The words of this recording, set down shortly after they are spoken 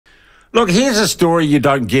Look, here's a story you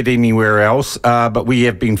don't get anywhere else, but we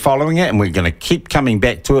have been following it and we're going to keep coming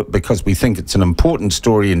back to it because we think it's an important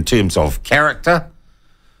story in terms of character.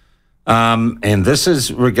 And this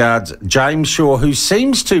is regards James Shaw, who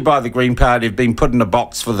seems to, by the Green Party, have been put in a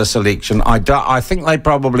box for this election. I think they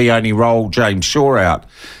probably only roll James Shaw out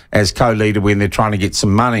as co-leader when they're trying to get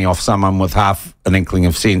some money off someone with half an inkling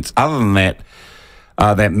of sense. Other than that,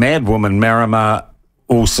 that mad woman, Marima,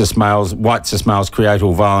 all cis males, white cis males create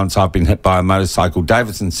all violence. I've been hit by a motorcycle.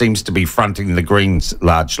 Davidson seems to be fronting the Greens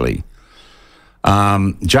largely.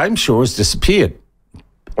 James Shaw has disappeared.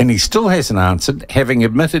 And he still hasn't answered, having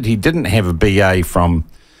admitted he didn't have a BA from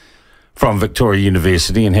Victoria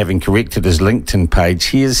University and having corrected his LinkedIn page.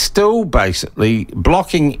 He is still basically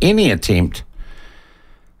blocking any attempt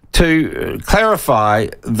to clarify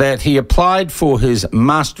that he applied for his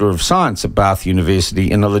Master of Science at Bath University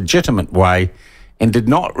in a legitimate way and did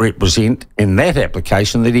not represent in that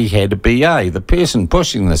application that he had a BA. The person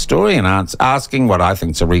pushing the story and asking what I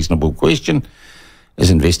think is a reasonable question is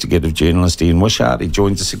investigative journalist Ian Wishart. He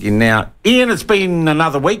joins us again now. Ian, it's been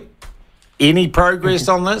another week. Any progress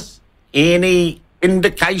on this? Any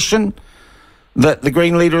indication that the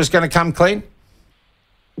Green leader is going to come clean?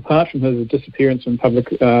 Apart from his disappearance from public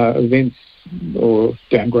events or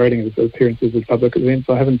downgrading of his appearances at public events,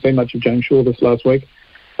 I haven't seen much of James Shaw this last week.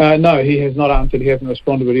 No, he has not answered. He hasn't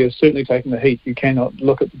responded, but he has certainly taken the heat. You cannot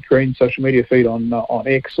look at the Green social media feed on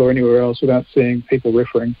X or anywhere else without seeing people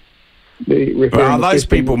referring. Well, those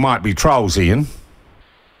people might be trolls, Ian.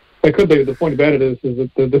 They could be, but the point about it is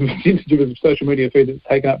that the percentage of his social media feed that's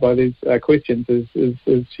taken up by these questions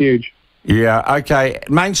is huge. Yeah, okay.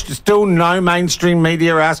 Still no mainstream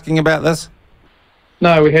media asking about this?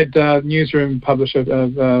 No, we had Newsroom publish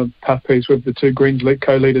a puff piece with the two Greens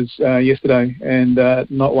co-leaders yesterday, and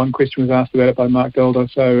not one question was asked about it by Mark Delder,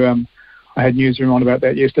 so I had Newsroom on about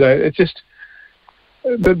that yesterday. It's just...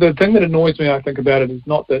 The thing that annoys me, I think, about it is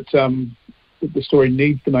not that the story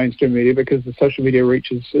needs the mainstream media, because the social media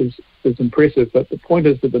reach is impressive, but the point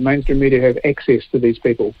is that the mainstream media have access to these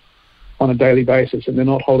people on a daily basis and they're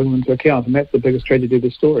not holding them to account, and that's the biggest tragedy of the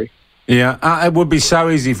story. Yeah, it would be so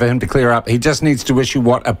easy for him to clear up. He just needs to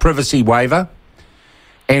issue, a privacy waiver?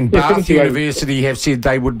 And Bath University have said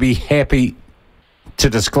they would be happy to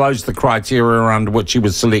disclose the criteria under which he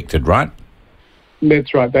was selected, right?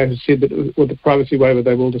 That's right. They have said that with the privacy waiver,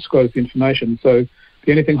 they will disclose the information. So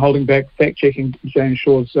the only thing holding back fact-checking James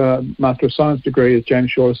Shaw's Master of Science degree is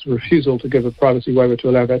James Shaw's refusal to give a privacy waiver to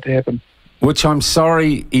allow that to happen. Which I'm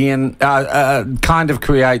sorry, Ian, kind of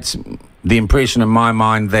creates the impression in my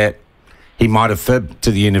mind that he might have fibbed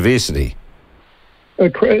to the university.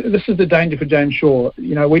 This is the danger for James Shaw.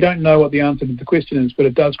 You know, we don't know what the answer to the question is, but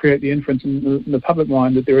it does create the inference in the public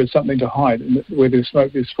mind that there is something to hide, and where there's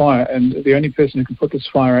smoke, there's fire, and the only person who can put this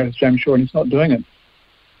fire out is James Shaw, and he's not doing it.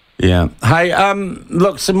 Yeah. Hey,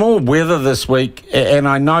 look, some more weather this week, and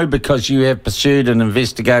I know because you have pursued and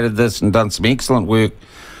investigated this and done some excellent work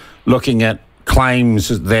looking at claims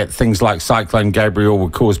that things like Cyclone Gabrielle were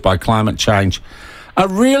caused by climate change. A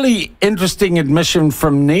really interesting admission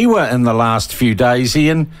from NIWA in the last few days,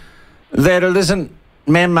 Ian, that it isn't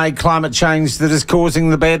man-made climate change that is causing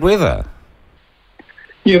the bad weather.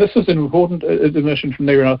 Yeah, this is an important admission from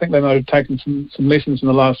NIWA, and I think they might have taken some lessons in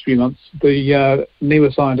the last few months. The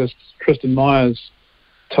NIWA scientist, Tristan Myers,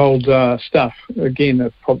 told Stuff, again,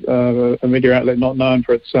 a media outlet not known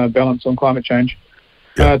for its balance on climate change,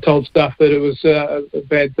 told Stuff that it was a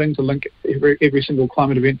bad thing to link every single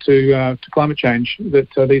climate event to climate change, that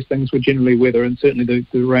these things were generally weather, and certainly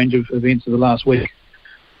the range of events of the last week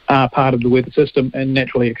are part of the weather system and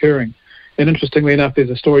naturally occurring. And interestingly enough, there's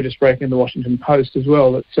a story just breaking in the Washington Post as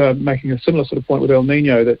well that's making a similar sort of point with El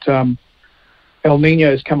Nino, that El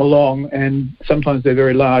Ninos come along and sometimes they're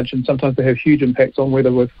very large and sometimes they have huge impacts on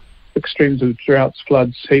weather with extremes of droughts,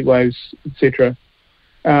 floods, heat waves, etc.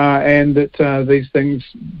 And that these things,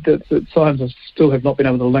 that scientists still have not been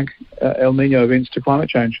able to link El Nino events to climate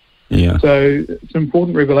change. Yeah. So some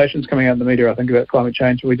important revelations coming out in the media, I think, about climate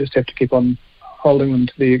change, and we just have to keep on holding them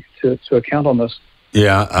to account on this.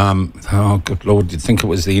 Yeah. Oh, good Lord, you'd think it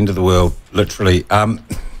was the end of the world, literally.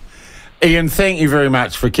 Ian, thank you very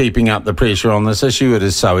much for keeping up the pressure on this issue. It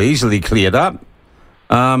is so easily cleared up.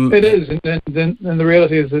 It is, and the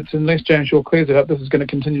reality is that unless James Shaw clears it up, this is going to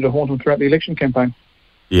continue to haunt him throughout the election campaign.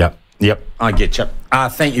 Yep, I get you.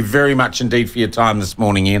 Thank you very much indeed for your time this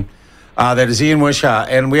morning, Ian. That is Ian Wishart,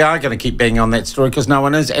 and we are going to keep banging on that story because no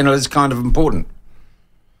one is, and it is kind of important.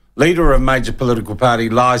 Leader of a major political party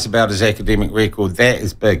lies about his academic record. That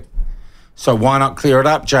is big. So why not clear it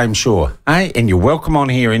up, James Shaw? Hey, and you're welcome on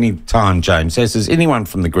here any time, James, as is anyone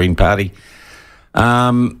from the Green Party.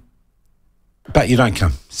 But you don't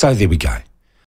come. So there we go.